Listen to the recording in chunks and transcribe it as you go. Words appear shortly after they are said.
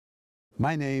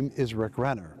My name is Rick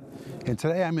Renner, and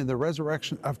today I'm in the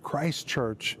Resurrection of Christ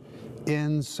Church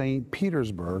in St.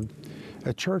 Petersburg,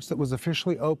 a church that was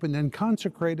officially opened and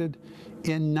consecrated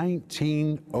in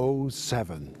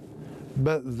 1907.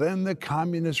 But then the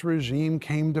communist regime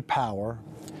came to power,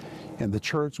 and the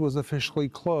church was officially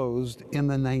closed in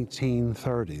the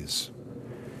 1930s.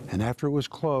 And after it was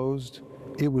closed,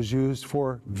 it was used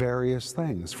for various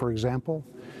things. For example,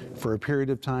 for a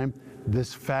period of time,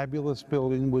 this fabulous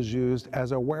building was used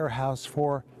as a warehouse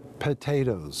for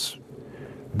potatoes.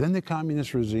 Then the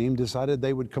communist regime decided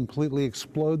they would completely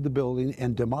explode the building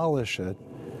and demolish it,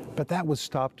 but that was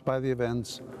stopped by the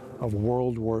events of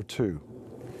World War II.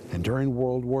 And during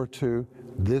World War II,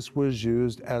 this was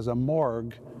used as a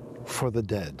morgue for the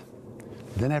dead.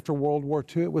 Then after World War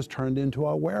II, it was turned into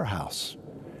a warehouse.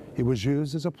 It was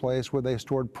used as a place where they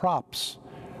stored props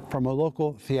from a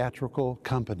local theatrical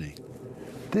company.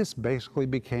 This basically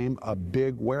became a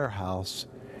big warehouse,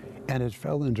 and it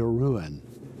fell into ruin.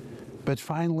 But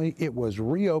finally, it was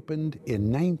reopened in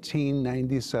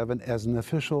 1997 as an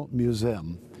official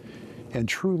museum. And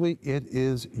truly, it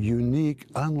is unique,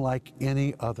 unlike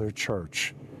any other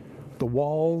church. The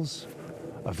walls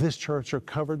of this church are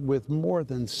covered with more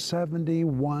than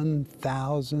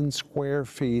 71,000 square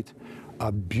feet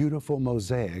of beautiful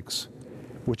mosaics,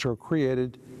 which are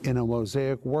created in a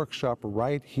mosaic workshop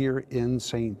right here in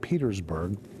St.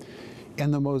 Petersburg.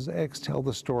 And the mosaics tell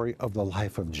the story of the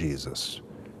life of Jesus.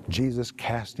 Jesus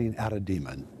casting out a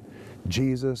demon.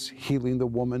 Jesus healing the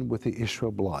woman with the issue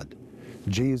of blood.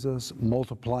 Jesus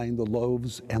multiplying the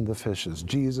loaves and the fishes.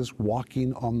 Jesus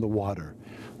walking on the water.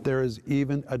 There is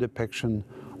even a depiction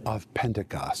of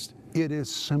Pentecost. It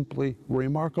is simply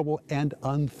remarkable and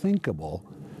unthinkable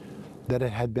that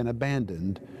it had been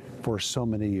abandoned for so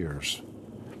many years.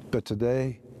 But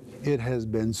today, it has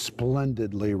been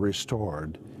splendidly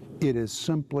restored. It is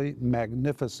simply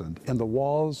magnificent, and the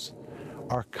walls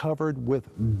are covered with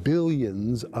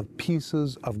billions of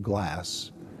pieces of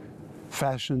glass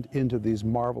fashioned into these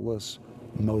marvelous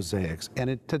mosaics. And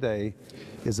it today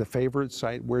is a favorite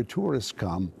site where tourists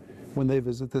come when they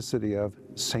visit the city of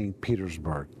St.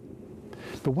 Petersburg.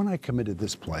 But when I come into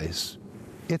this place,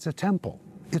 it's a temple.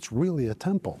 It's really a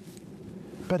temple.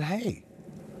 But hey,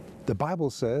 the Bible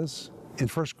says in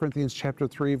 1 Corinthians chapter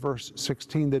 3, verse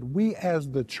 16, that we as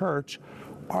the church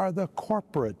are the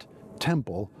corporate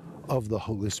temple of the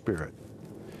Holy Spirit.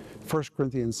 1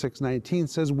 Corinthians 6:19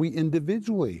 says we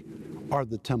individually are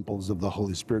the temples of the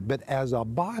Holy Spirit, but as a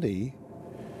body,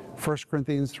 1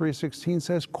 Corinthians 3:16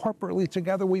 says corporately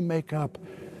together we make up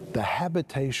the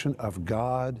habitation of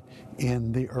God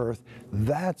in the earth.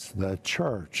 That's the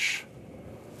church.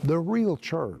 The real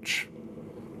church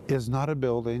is not a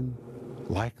building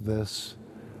like this.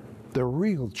 The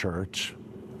real church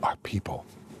are people.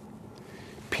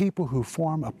 People who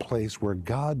form a place where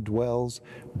God dwells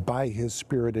by His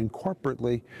Spirit, and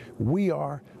corporately, we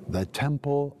are the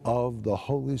temple of the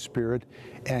Holy Spirit,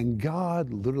 and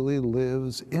God literally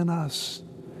lives in us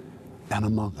and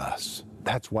among us.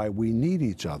 That's why we need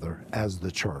each other as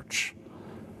the church.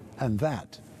 And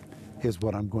that is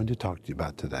what I'm going to talk to you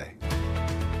about today.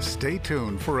 Stay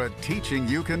tuned for a teaching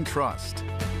you can trust,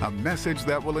 a message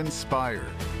that will inspire,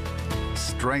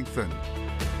 strengthen,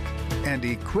 and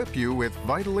equip you with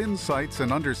vital insights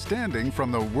and understanding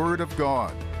from the Word of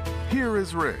God. Here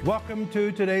is Rick. Welcome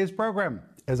to today's program.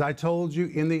 As I told you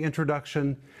in the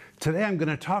introduction, today I'm going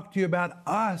to talk to you about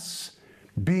us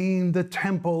being the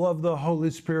temple of the Holy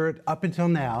Spirit. Up until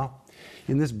now,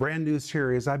 in this brand new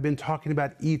series, I've been talking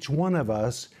about each one of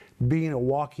us being a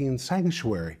walking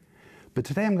sanctuary. But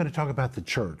today I'm going to talk about the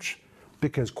church,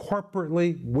 because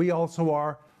corporately we also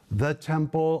are the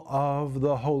temple of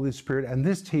the Holy Spirit. And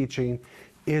this teaching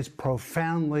is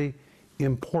profoundly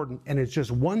important. And it's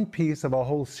just one piece of a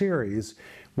whole series,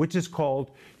 which is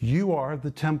called You Are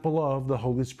the Temple of the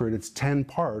Holy Spirit. It's 10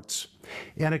 parts,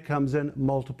 and it comes in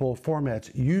multiple formats.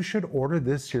 You should order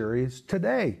this series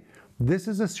today. This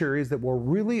is a series that will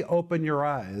really open your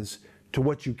eyes to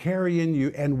what you carry in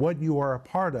you and what you are a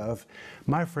part of.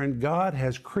 My friend, God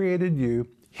has created you.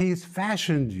 He's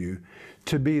fashioned you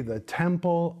to be the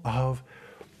temple of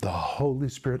the Holy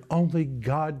Spirit. Only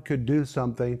God could do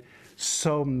something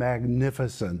so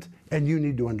magnificent, and you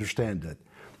need to understand it.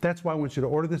 That's why I want you to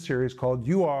order the series called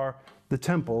You Are the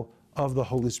Temple of the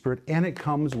Holy Spirit, and it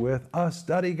comes with a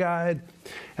study guide.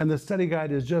 And the study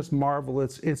guide is just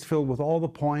marvelous. It's filled with all the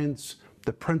points,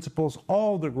 the principles,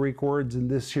 all the Greek words in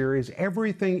this series.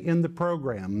 Everything in the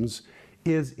programs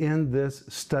is in this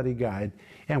study guide.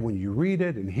 And when you read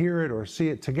it and hear it or see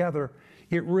it together,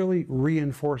 it really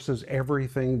reinforces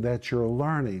everything that you're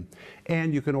learning.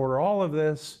 And you can order all of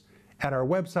this at our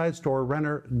website store,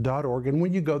 renner.org. And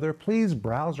when you go there, please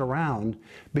browse around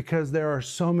because there are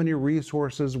so many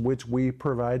resources which we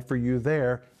provide for you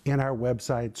there in our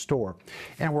website store.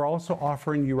 And we're also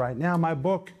offering you right now my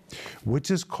book,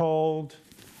 which is called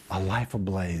A Life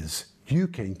Ablaze. You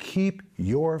can keep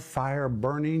your fire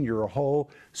burning your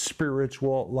whole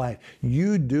spiritual life.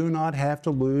 You do not have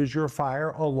to lose your fire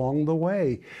along the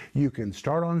way. You can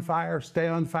start on fire, stay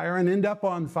on fire, and end up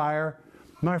on fire.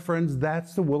 My friends,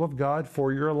 that's the will of God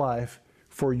for your life,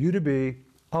 for you to be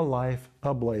a life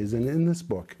ablaze. And in this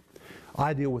book,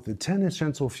 I deal with the 10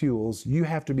 essential fuels you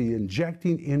have to be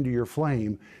injecting into your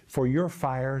flame for your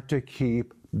fire to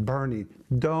keep burning.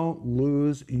 Don't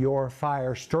lose your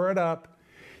fire. Stir it up.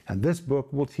 And this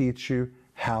book will teach you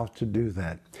how to do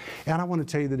that. And I want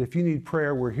to tell you that if you need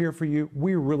prayer, we're here for you.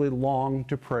 We really long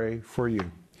to pray for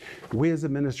you. We as a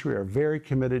ministry are very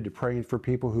committed to praying for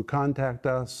people who contact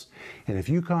us. And if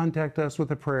you contact us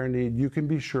with a prayer need, you can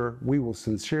be sure we will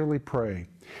sincerely pray.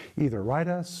 Either write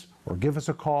us or give us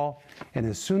a call. And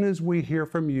as soon as we hear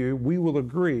from you, we will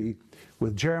agree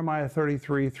with Jeremiah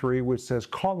 33:3, which says,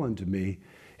 "Call unto me,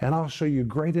 and I'll show you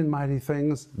great and mighty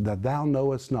things that thou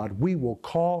knowest not." We will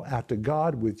call out to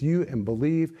God with you and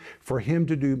believe for Him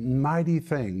to do mighty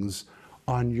things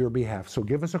on your behalf. So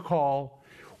give us a call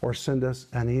or send us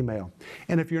an email.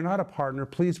 And if you're not a partner,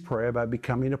 please pray about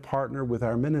becoming a partner with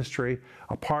our ministry.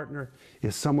 A partner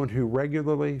is someone who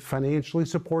regularly financially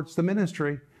supports the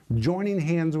ministry, joining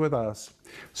hands with us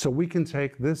so we can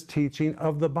take this teaching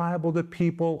of the Bible to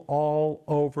people all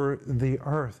over the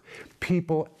earth.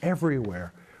 People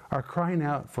everywhere are crying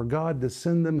out for God to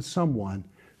send them someone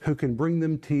who can bring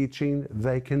them teaching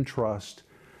they can trust.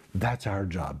 That's our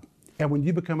job. And when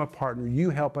you become a partner, you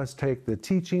help us take the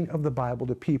teaching of the Bible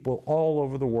to people all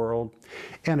over the world.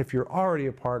 And if you're already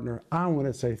a partner, I want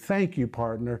to say thank you,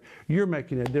 partner. You're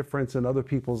making a difference in other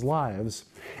people's lives.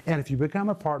 And if you become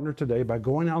a partner today by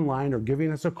going online or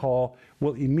giving us a call,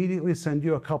 we'll immediately send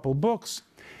you a couple books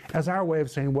as our way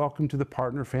of saying welcome to the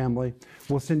partner family.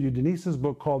 We'll send you Denise's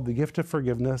book called The Gift of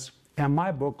Forgiveness and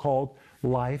my book called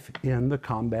Life in the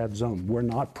Combat Zone. We're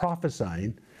not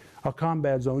prophesying a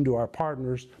combat zone to our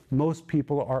partners. Most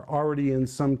people are already in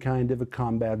some kind of a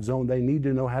combat zone. They need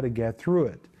to know how to get through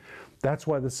it. That's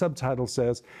why the subtitle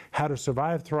says, How to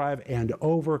Survive, Thrive, and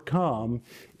Overcome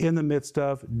in the Midst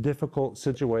of Difficult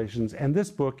Situations. And this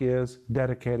book is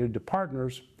dedicated to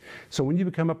partners. So when you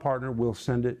become a partner, we'll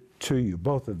send it to you,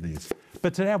 both of these.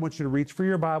 But today I want you to reach for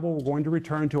your Bible. We're going to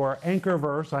return to our anchor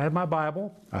verse. I have my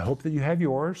Bible. I hope that you have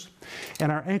yours.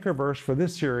 And our anchor verse for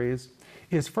this series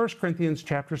is 1 Corinthians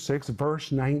chapter 6,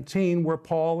 verse 19, where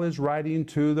Paul is writing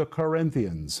to the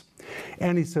Corinthians.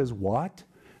 And he says, "What?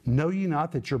 Know ye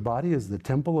not that your body is the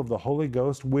temple of the Holy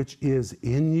Ghost, which is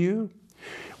in you,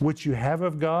 which you have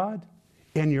of God,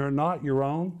 and you're not your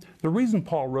own?" The reason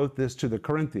Paul wrote this to the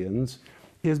Corinthians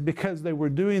is because they were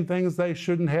doing things they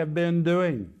shouldn't have been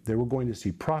doing. They were going to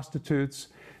see prostitutes.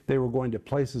 They were going to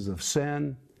places of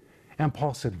sin. And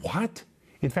Paul said, "What?"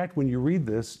 In fact, when you read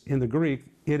this in the Greek,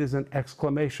 it is an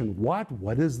exclamation. What?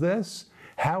 What is this?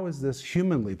 How is this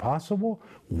humanly possible?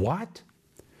 What?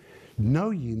 Know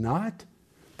ye not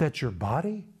that your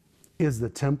body is the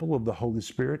temple of the Holy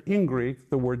Spirit? In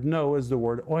Greek, the word know is the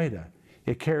word oida.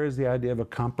 It carries the idea of a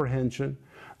comprehension.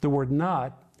 The word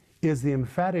not is the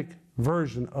emphatic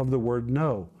version of the word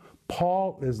know.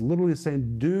 Paul is literally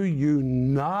saying, do you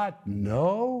not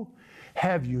know?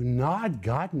 Have you not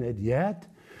gotten it yet?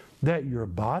 That your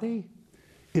body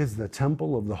is the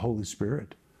temple of the Holy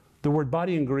Spirit. The word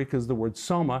body in Greek is the word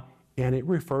soma, and it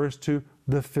refers to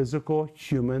the physical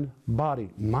human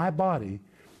body. My body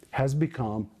has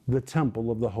become the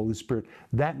temple of the Holy Spirit.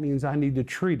 That means I need to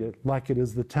treat it like it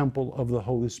is the temple of the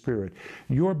Holy Spirit.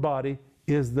 Your body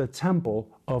is the temple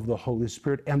of the Holy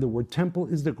Spirit, and the word temple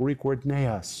is the Greek word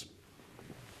naos.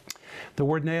 The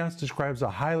word naos describes a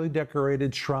highly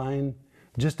decorated shrine.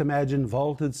 Just imagine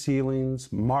vaulted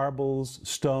ceilings, marbles,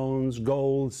 stones,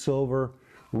 gold, silver,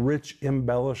 rich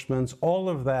embellishments. All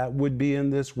of that would be in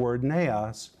this word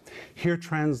naos, here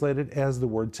translated as the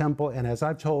word temple. And as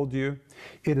I've told you,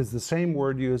 it is the same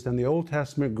word used in the Old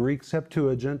Testament Greek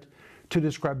Septuagint to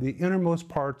describe the innermost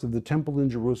parts of the temple in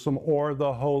Jerusalem, or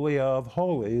the Holy of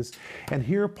Holies. And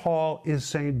here Paul is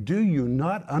saying, do you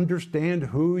not understand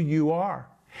who you are?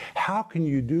 How can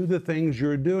you do the things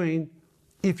you're doing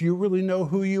if you really know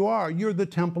who you are? You're the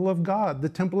temple of God. The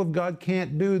temple of God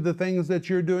can't do the things that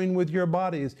you're doing with your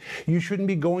bodies. You shouldn't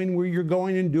be going where you're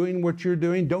going and doing what you're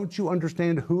doing. Don't you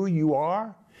understand who you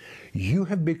are? You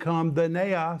have become the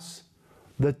naos,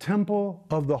 the temple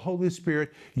of the Holy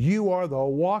Spirit. You are the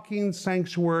walking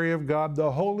sanctuary of God.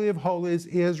 The Holy of Holies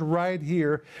is right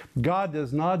here. God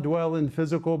does not dwell in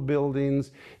physical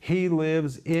buildings. He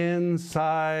lives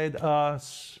inside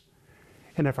us.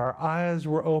 And if our eyes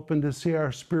were open to see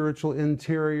our spiritual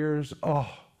interiors,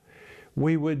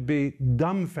 we would be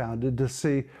dumbfounded to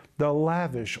see the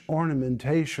lavish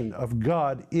ornamentation of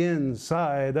God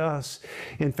inside us.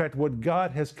 In fact, what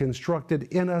God has constructed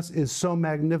in us is so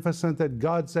magnificent that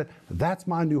God said, that's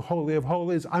my new Holy of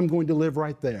Holies. I'm going to live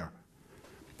right there.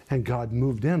 And God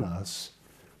moved in us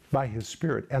by His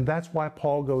Spirit. And that's why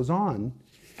Paul goes on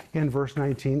in verse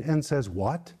 19 and says,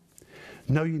 what?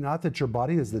 Know ye not that your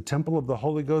body is the temple of the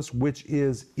Holy Ghost, which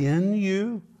is in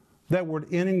you? That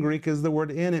word in Greek is the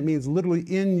word in. It means literally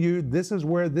in you. This is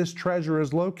where this treasure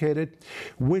is located,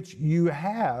 which you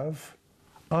have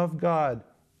of God.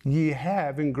 Ye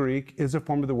have in Greek is a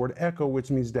form of the word echo,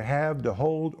 which means to have, to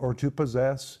hold, or to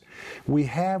possess. We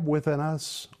have within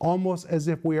us, almost as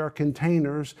if we are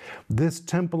containers, this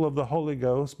temple of the Holy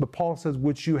Ghost. But Paul says,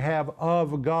 which you have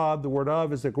of God. The word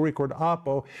of is the Greek word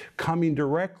apo, coming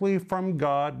directly from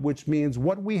God, which means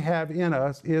what we have in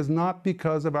us is not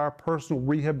because of our personal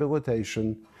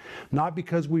rehabilitation, not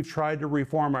because we've tried to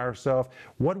reform ourselves.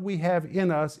 What we have in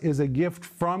us is a gift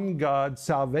from God.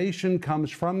 Salvation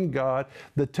comes from God.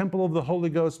 The temple of the Holy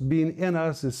Ghost being in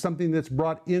us is something that's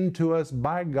brought into us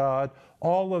by God.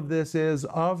 All of this is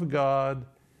of God.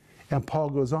 And Paul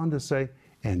goes on to say,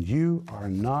 and you are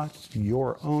not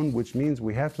your own, which means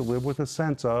we have to live with a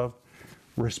sense of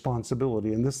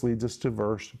responsibility. And this leads us to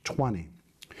verse 20.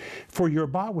 For you're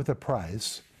bought with a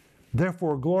price,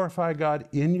 therefore glorify God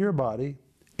in your body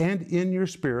and in your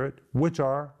spirit, which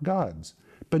are God's.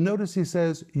 But notice he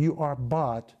says, you are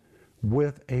bought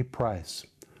with a price.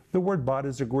 The word bought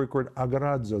is a Greek word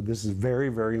agorazo. This is very,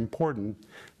 very important.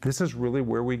 This is really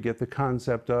where we get the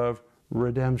concept of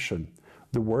redemption.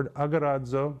 The word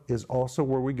agorazo is also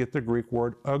where we get the Greek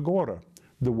word agora.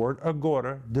 The word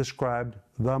agora described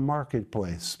the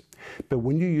marketplace. But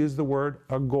when you use the word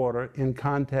agora in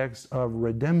context of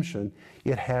redemption,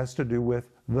 it has to do with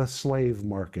the slave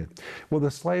market. Well, the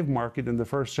slave market in the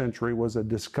first century was a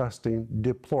disgusting,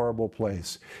 deplorable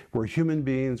place where human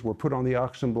beings were put on the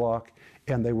auction block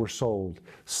and they were sold.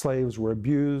 Slaves were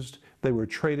abused, they were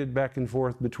traded back and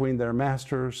forth between their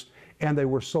masters, and they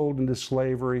were sold into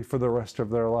slavery for the rest of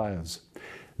their lives.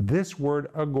 This word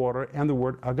agora and the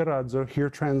word agorazo, here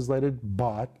translated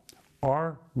bought,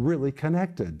 are really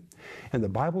connected. And the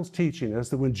Bible's teaching us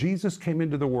that when Jesus came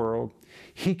into the world,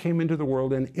 He came into the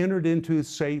world and entered into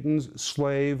Satan's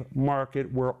slave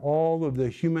market where all of the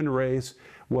human race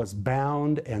was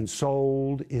bound and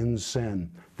sold in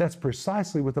sin. That's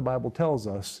precisely what the Bible tells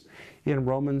us in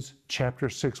Romans chapter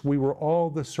 6. We were all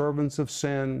the servants of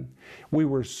sin. We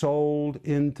were sold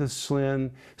into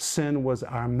sin. Sin was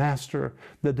our master.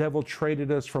 The devil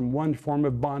traded us from one form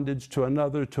of bondage to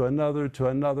another, to another, to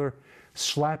another,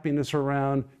 slapping us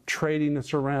around, trading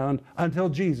us around, until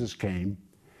Jesus came.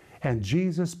 And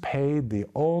Jesus paid the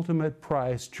ultimate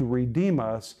price to redeem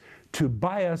us, to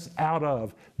buy us out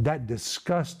of that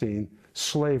disgusting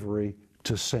slavery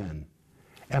to sin.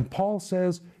 And Paul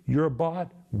says, you're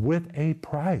bought with a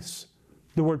price.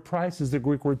 The word price is the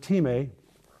Greek word time,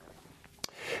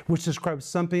 which describes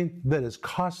something that is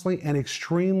costly and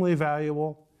extremely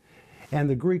valuable. And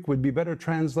the Greek would be better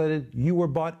translated, you were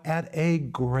bought at a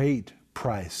great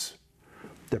price.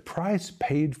 The price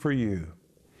paid for you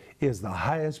is the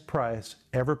highest price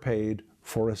ever paid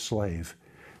for a slave.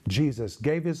 Jesus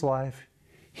gave His life.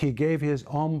 He gave His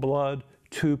own blood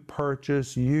to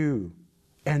purchase you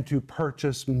and to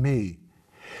purchase me.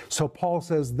 So Paul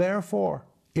says, therefore,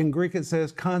 in Greek it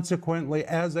says, consequently,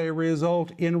 as a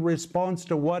result, in response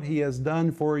to what He has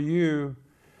done for you,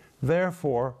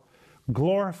 therefore,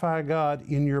 glorify God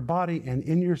in your body and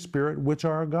in your spirit, which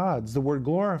are God's. The word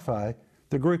glorify,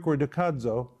 the Greek word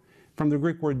dokazo, from the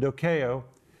Greek word dokeo,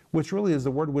 which really is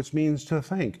the word which means to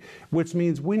think, which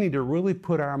means we need to really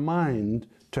put our mind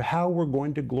to how we're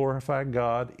going to glorify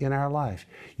God in our life.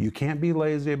 You can't be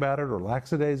lazy about it or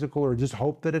lackadaisical or just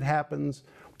hope that it happens.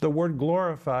 The word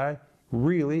glorify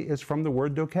really is from the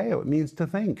word dokeo. It means to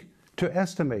think, to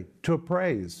estimate, to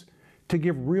appraise, to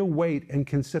give real weight and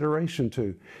consideration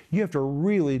to. You have to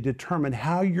really determine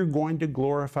how you're going to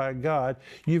glorify God.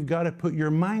 You've got to put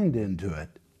your mind into it.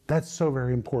 That's so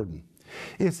very important.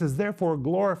 It says, therefore,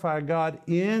 glorify God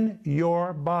in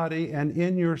your body and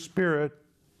in your spirit,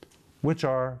 which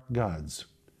are God's.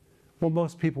 Well,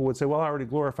 most people would say, well, I already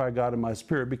glorify God in my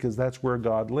spirit because that's where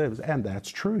God lives. And that's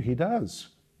true, He does.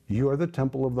 You are the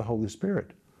temple of the Holy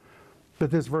Spirit. But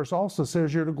this verse also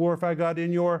says you're to glorify God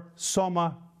in your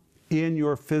soma, in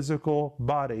your physical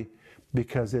body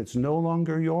because it's no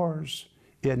longer yours.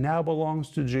 It now belongs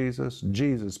to Jesus.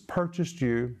 Jesus purchased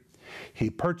you. He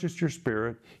purchased your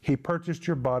spirit. He purchased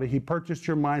your body. He purchased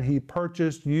your mind. He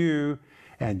purchased you,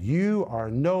 and you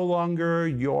are no longer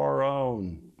your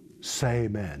own. Say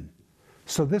amen.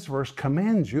 So this verse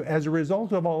commands you, as a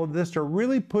result of all of this, to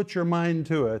really put your mind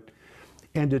to it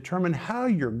and determine how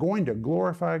you're going to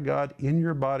glorify God in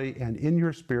your body and in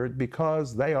your spirit,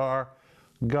 because they are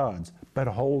God's. But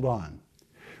hold on.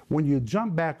 When you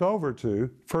jump back over to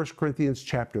 1 Corinthians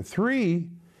chapter 3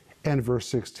 and verse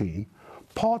 16,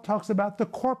 Paul talks about the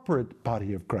corporate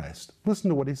body of Christ. Listen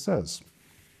to what he says.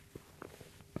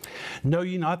 Know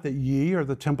ye not that ye are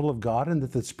the temple of God, and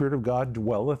that the Spirit of God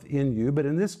dwelleth in you? But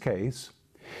in this case,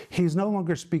 he's no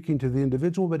longer speaking to the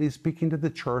individual, but he's speaking to the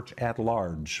church at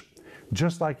large.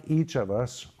 Just like each of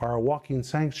us are a walking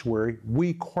sanctuary,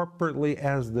 we corporately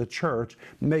as the church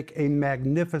make a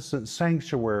magnificent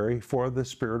sanctuary for the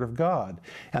Spirit of God.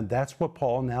 And that's what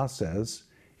Paul now says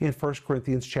in 1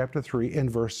 Corinthians chapter 3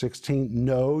 and verse 16.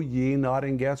 Know ye not,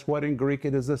 and guess what? In Greek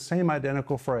it is the same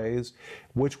identical phrase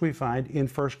which we find in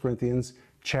 1 Corinthians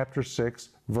chapter 6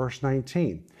 verse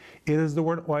 19. It is the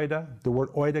word oida. The word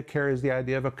oida carries the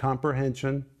idea of a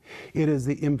comprehension. It is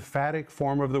the emphatic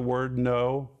form of the word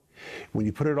know. When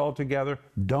you put it all together,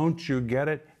 don't you get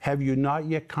it? Have you not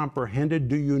yet comprehended?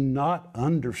 Do you not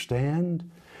understand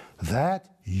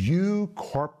that you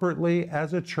corporately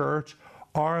as a church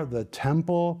are the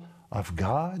temple of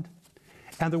God?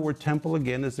 And the word temple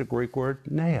again is the Greek word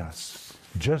naos.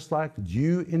 Just like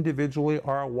you individually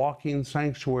are a walking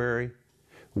sanctuary,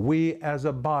 we as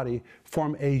a body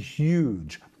form a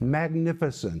huge,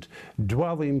 magnificent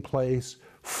dwelling place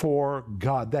for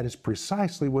God. That is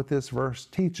precisely what this verse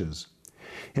teaches.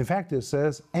 In fact, it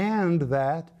says, and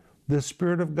that the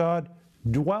Spirit of God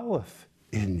dwelleth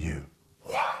in you.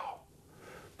 Wow.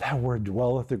 That word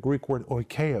dwelleth, the Greek word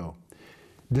oikeo,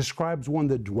 describes one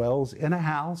that dwells in a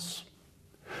house,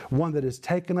 one that has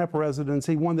taken up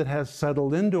residency, one that has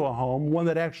settled into a home, one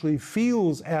that actually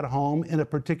feels at home in a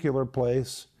particular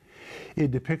place. It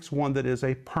depicts one that is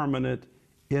a permanent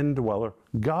indweller.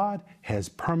 God has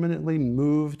permanently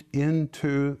moved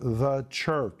into the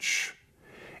church.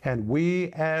 And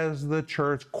we as the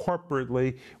church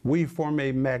corporately, we form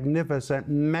a magnificent,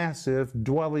 massive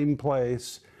dwelling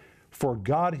place for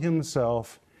God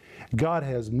Himself. God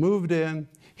has moved in.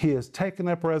 He has taken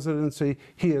up residency.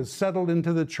 He has settled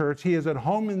into the church. He is at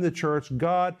home in the church.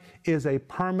 God is a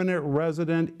permanent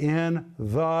resident in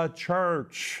the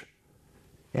church.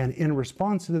 And in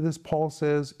response to this, Paul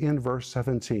says in verse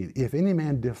 17, if any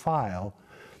man defile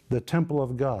the temple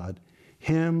of God,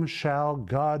 him shall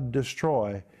God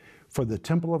destroy, for the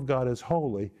temple of God is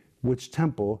holy, which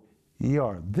temple ye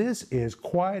are. This is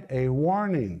quite a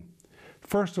warning.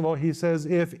 First of all, he says,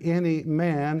 if any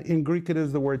man, in Greek it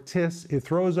is the word tis, it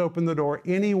throws open the door,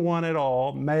 anyone at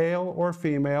all, male or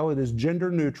female, it is gender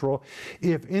neutral.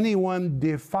 If anyone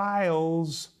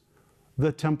defiles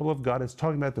the temple of God, it's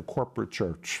talking about the corporate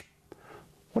church.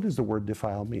 What does the word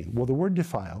defile mean? Well, the word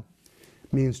defile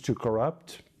means to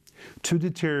corrupt, to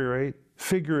deteriorate,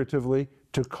 figuratively,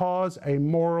 to cause a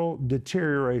moral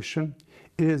deterioration.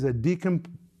 It is a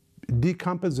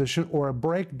decomposition or a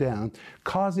breakdown,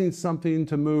 causing something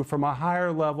to move from a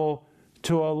higher level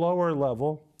to a lower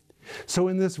level. So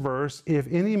in this verse, if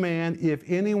any man, if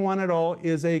anyone at all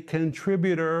is a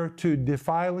contributor to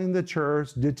defiling the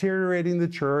church, deteriorating the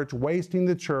church, wasting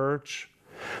the church,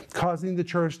 causing the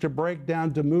church to break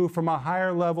down, to move from a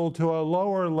higher level to a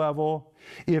lower level,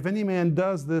 if any man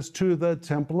does this to the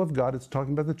temple of God, it's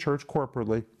talking about the church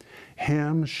corporately,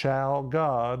 him shall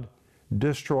God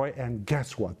destroy. And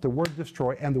guess what? The word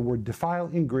destroy and the word defile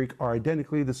in Greek are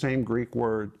identically the same Greek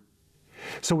word.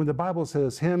 So when the Bible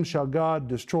says, him shall God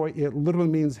destroy, it literally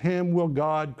means him will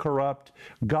God corrupt.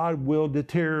 God will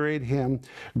deteriorate him.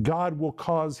 God will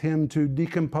cause him to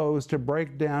decompose, to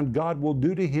break down. God will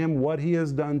do to him what he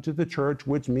has done to the church,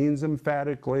 which means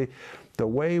emphatically the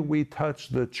way we touch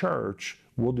the church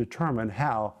will determine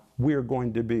how we're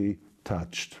going to be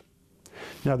touched.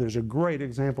 Now, there's a great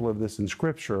example of this in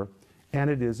Scripture, and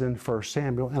it is in 1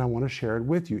 Samuel, and I want to share it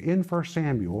with you. In 1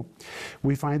 Samuel,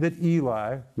 we find that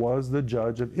Eli was the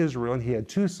judge of Israel, and he had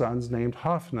two sons named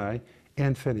Hophni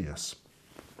and Phinehas.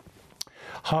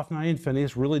 Hophni and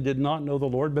Phinehas really did not know the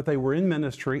Lord, but they were in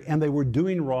ministry, and they were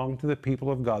doing wrong to the people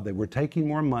of God. They were taking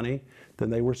more money than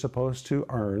they were supposed to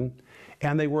earn,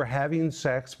 and they were having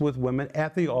sex with women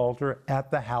at the altar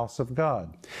at the house of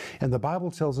God. And the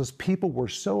Bible tells us people were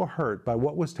so hurt by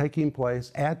what was taking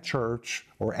place at church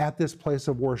or at this place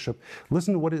of worship.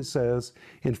 Listen to what it says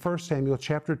in 1 Samuel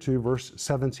chapter 2, verse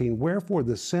 17. Wherefore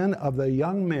the sin of the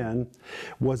young men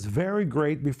was very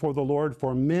great before the Lord,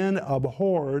 for men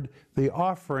abhorred the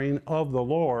offering of the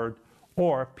Lord,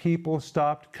 or people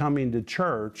stopped coming to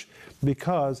church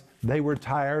because they were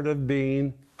tired of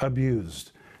being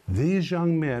abused. These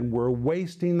young men were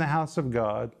wasting the house of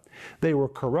God. They were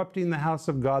corrupting the house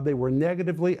of God. They were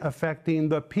negatively affecting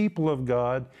the people of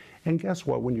God. And guess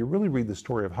what? When you really read the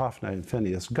story of Hophni and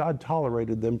Phinehas, God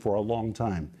tolerated them for a long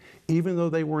time. Even though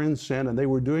they were in sin and they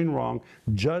were doing wrong,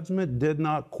 judgment did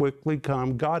not quickly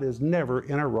come. God is never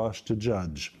in a rush to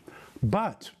judge.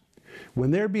 But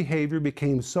when their behavior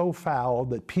became so foul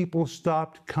that people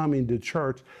stopped coming to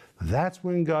church, that's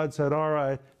when God said, all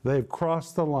right, they've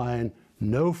crossed the line,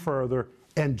 no further,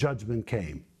 and judgment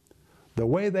came. The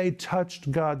way they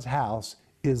touched God's house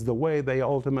is the way they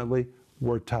ultimately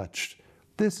were touched.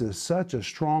 This is such a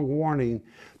strong warning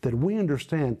that we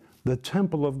understand the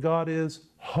temple of God is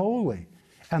holy.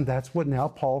 And that's what now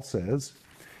Paul says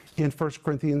in 1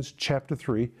 Corinthians chapter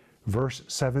 3, verse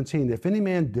 17. If any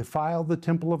man defile the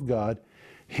temple of God,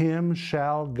 him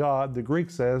shall God, the Greek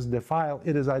says, defile.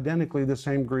 It is identically the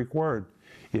same Greek word.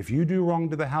 If you do wrong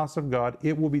to the house of God,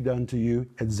 it will be done to you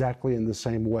exactly in the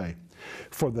same way.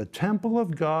 For the temple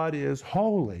of God is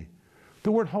holy.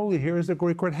 The word holy here is the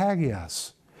Greek word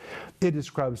hagios. It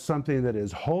describes something that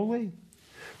is holy,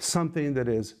 something that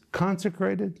is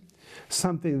consecrated,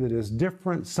 something that is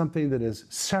different, something that is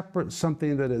separate,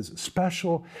 something that is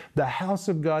special. The house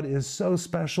of God is so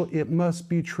special, it must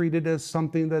be treated as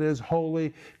something that is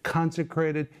holy,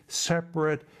 consecrated,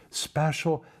 separate,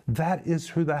 special. That is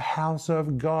who the house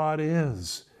of God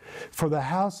is. For the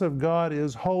house of God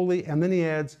is holy, and then he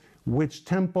adds, which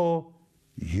temple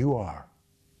you are.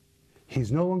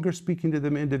 He's no longer speaking to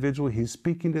them individually, he's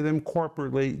speaking to them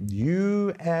corporately.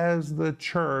 You as the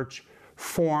church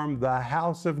form the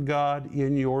house of God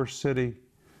in your city.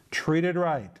 Treat it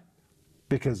right,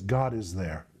 because God is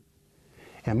there.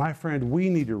 And my friend, we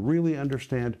need to really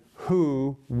understand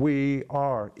who we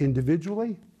are.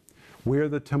 Individually, we are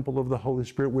the temple of the Holy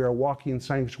Spirit. We are walking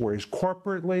sanctuaries.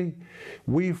 Corporately,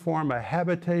 we form a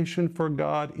habitation for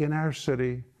God in our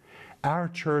city. Our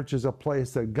church is a place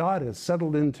that God has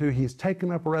settled into. He's taken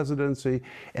up residency,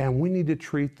 and we need to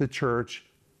treat the church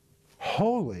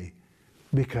holy,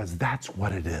 because that's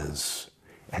what it is.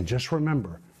 And just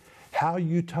remember, how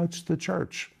you touch the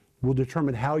church will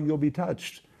determine how you'll be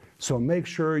touched. So make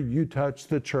sure you touch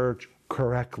the church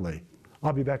correctly.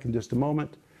 I'll be back in just a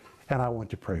moment, and I want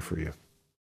to pray for you.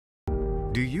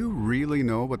 Do you really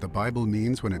know what the Bible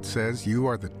means when it says you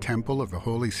are the temple of the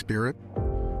Holy Spirit?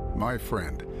 My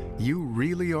friend, you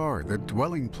really are the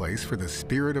dwelling place for the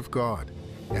Spirit of God,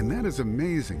 and that is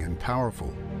amazing and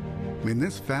powerful. In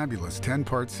this fabulous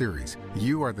 10-part series,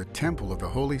 You Are the Temple of the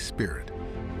Holy Spirit,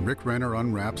 Rick Renner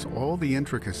unwraps all the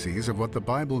intricacies of what the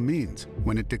Bible means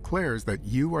when it declares that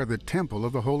you are the temple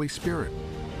of the Holy Spirit.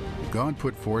 God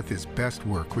put forth His best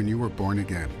work when you were born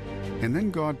again, and then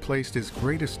God placed His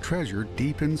greatest treasure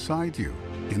deep inside you.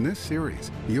 In this series,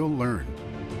 you'll learn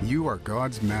you are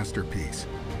God's masterpiece.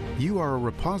 You are a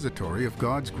repository of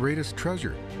God's greatest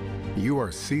treasure. You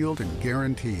are sealed and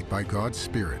guaranteed by God's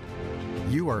Spirit.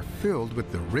 You are filled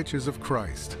with the riches of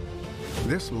Christ.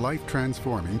 This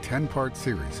life-transforming 10-part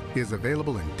series is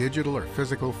available in digital or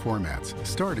physical formats,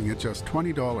 starting at just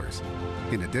 $20.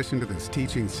 In addition to this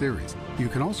teaching series, you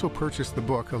can also purchase the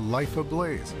book A Life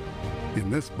Ablaze. In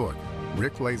this book,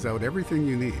 Rick lays out everything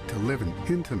you need to live an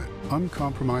intimate,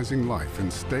 uncompromising life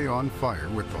and stay on fire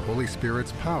with the Holy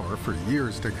Spirit's power for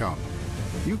years to come.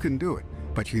 You can do it,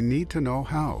 but you need to know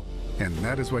how, and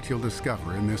that is what you'll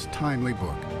discover in this timely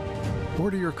book.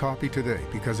 Order your copy today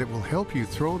because it will help you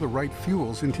throw the right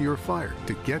fuels into your fire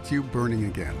to get you burning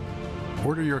again.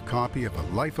 Order your copy of A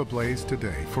Life Ablaze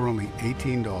today for only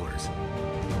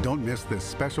 $18. Don't miss this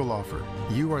special offer.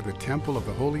 You are the temple of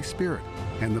the Holy Spirit,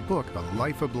 and the book A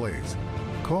Life Ablaze.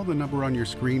 Call the number on your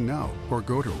screen now or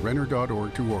go to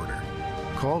Renner.org to order.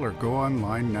 Call or go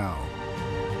online now.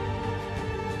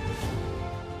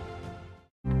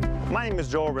 My name is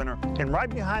Joel Renner, and right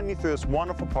behind me through this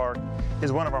wonderful park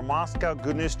is one of our Moscow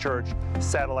Good News Church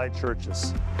satellite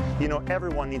churches. You know,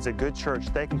 everyone needs a good church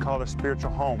they can call their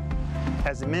spiritual home.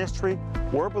 As a ministry,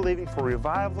 we're believing for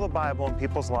revival of the Bible in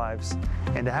people's lives,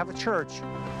 and to have a church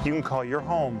you can call your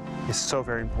home is so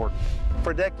very important.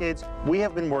 For decades, we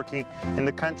have been working in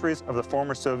the countries of the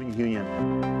former Soviet Union.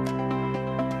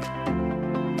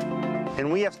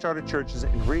 and we have started churches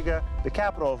in Riga, the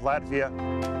capital of Latvia,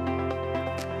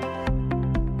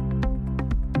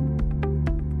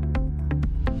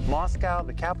 Moscow,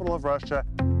 the capital of Russia,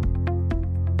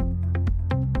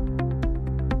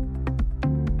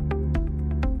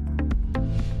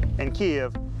 and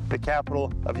Kiev, the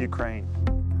capital of Ukraine.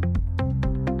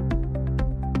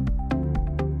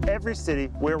 Every city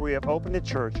where we have opened a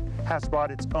church has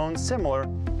brought its own similar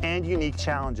and unique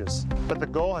challenges, but the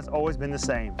goal has always been the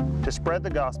same: to spread the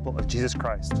gospel of Jesus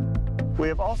Christ. We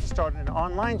have also started an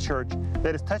online church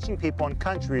that is touching people in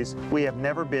countries we have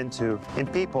never been to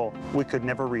and people we could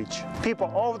never reach.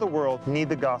 People all over the world need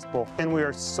the gospel, and we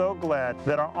are so glad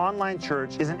that our online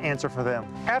church is an answer for them.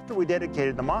 After we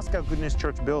dedicated the Moscow Good News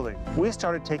Church building, we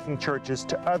started taking churches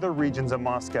to other regions of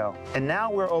Moscow, and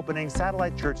now we're opening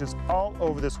satellite churches all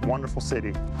over this wonderful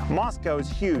city. Moscow is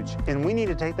huge, and we need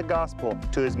to take the gospel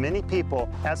to as many people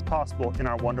as possible in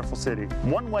our wonderful city.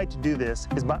 One way to do this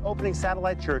is by opening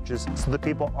satellite churches so that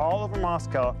people all over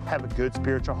Moscow have a good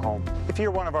spiritual home. If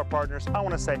you're one of our partners, I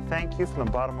want to say thank you from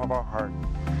the bottom of our heart.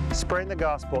 Spreading the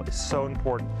gospel is so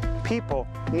important. People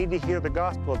need to hear the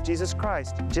gospel of Jesus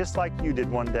Christ just like you did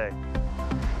one day.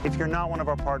 If you're not one of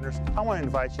our partners, I want to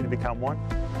invite you to become one.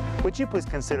 Would you please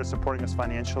consider supporting us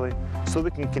financially so we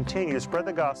can continue to spread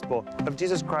the gospel of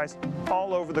Jesus Christ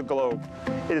all over the globe?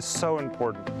 It is so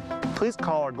important. Please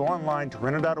call or go online to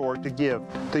Renner.org to give.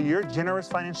 Through your generous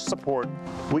financial support,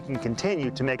 we can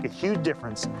continue to make a huge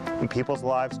difference in people's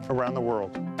lives around the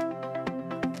world.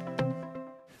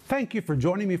 Thank you for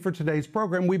joining me for today's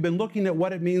program. We've been looking at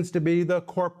what it means to be the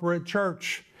corporate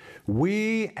church.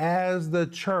 We as the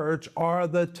church are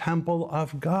the temple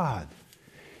of God.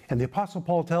 And the Apostle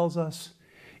Paul tells us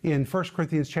in 1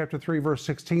 Corinthians chapter 3, verse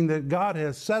 16, that God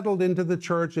has settled into the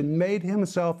church and made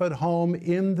himself at home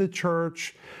in the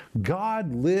church.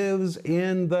 God lives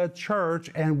in the church,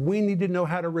 and we need to know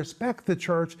how to respect the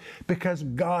church because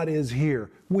God is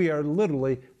here. We are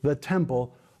literally the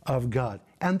temple of God.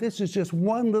 And this is just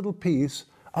one little piece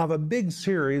of a big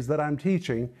series that I'm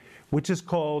teaching, which is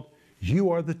called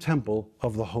You Are the Temple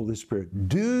of the Holy Spirit.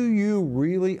 Do you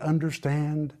really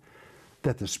understand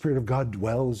that the Spirit of God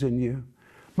dwells in you?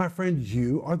 My friend,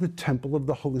 you are the temple of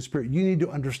the Holy Spirit. You need to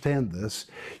understand this.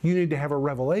 You need to have a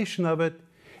revelation of it,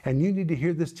 and you need to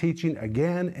hear this teaching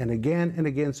again and again and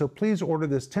again. So please order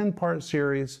this 10-part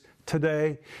series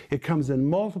today. It comes in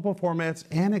multiple formats,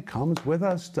 and it comes with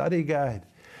a study guide.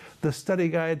 The study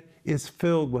guide is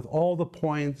filled with all the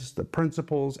points, the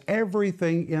principles,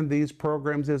 everything in these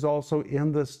programs is also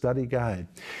in the study guide.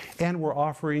 And we're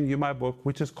offering you my book,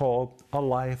 which is called A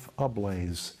Life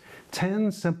Ablaze.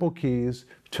 10 simple keys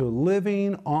to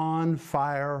living on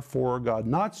fire for God.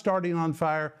 Not starting on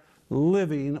fire,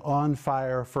 living on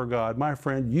fire for God. My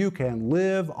friend, you can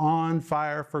live on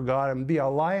fire for God and be a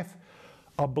life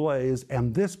ablaze,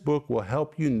 and this book will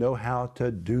help you know how to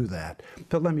do that.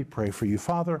 But let me pray for you.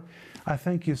 Father, I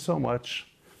thank you so much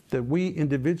that we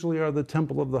individually are the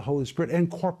temple of the Holy Spirit,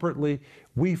 and corporately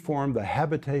we form the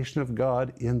habitation of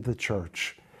God in the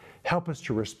church. Help us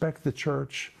to respect the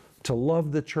church, to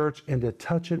love the church, and to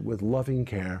touch it with loving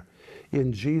care.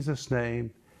 In Jesus' name,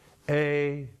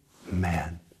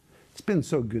 amen. It's been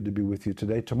so good to be with you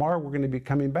today. Tomorrow we're going to be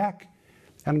coming back,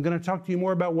 and I'm going to talk to you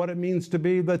more about what it means to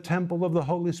be the temple of the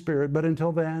Holy Spirit. But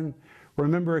until then,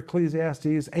 remember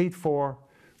Ecclesiastes 8:4,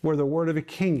 where the word of a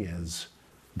king is,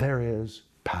 there is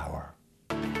power.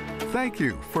 Thank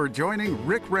you for joining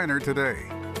Rick Renner today.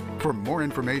 For more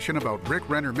information about Rick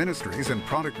Renner Ministries and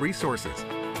product resources,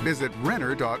 visit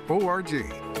Renner.org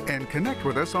and connect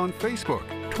with us on Facebook,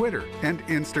 Twitter, and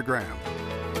Instagram.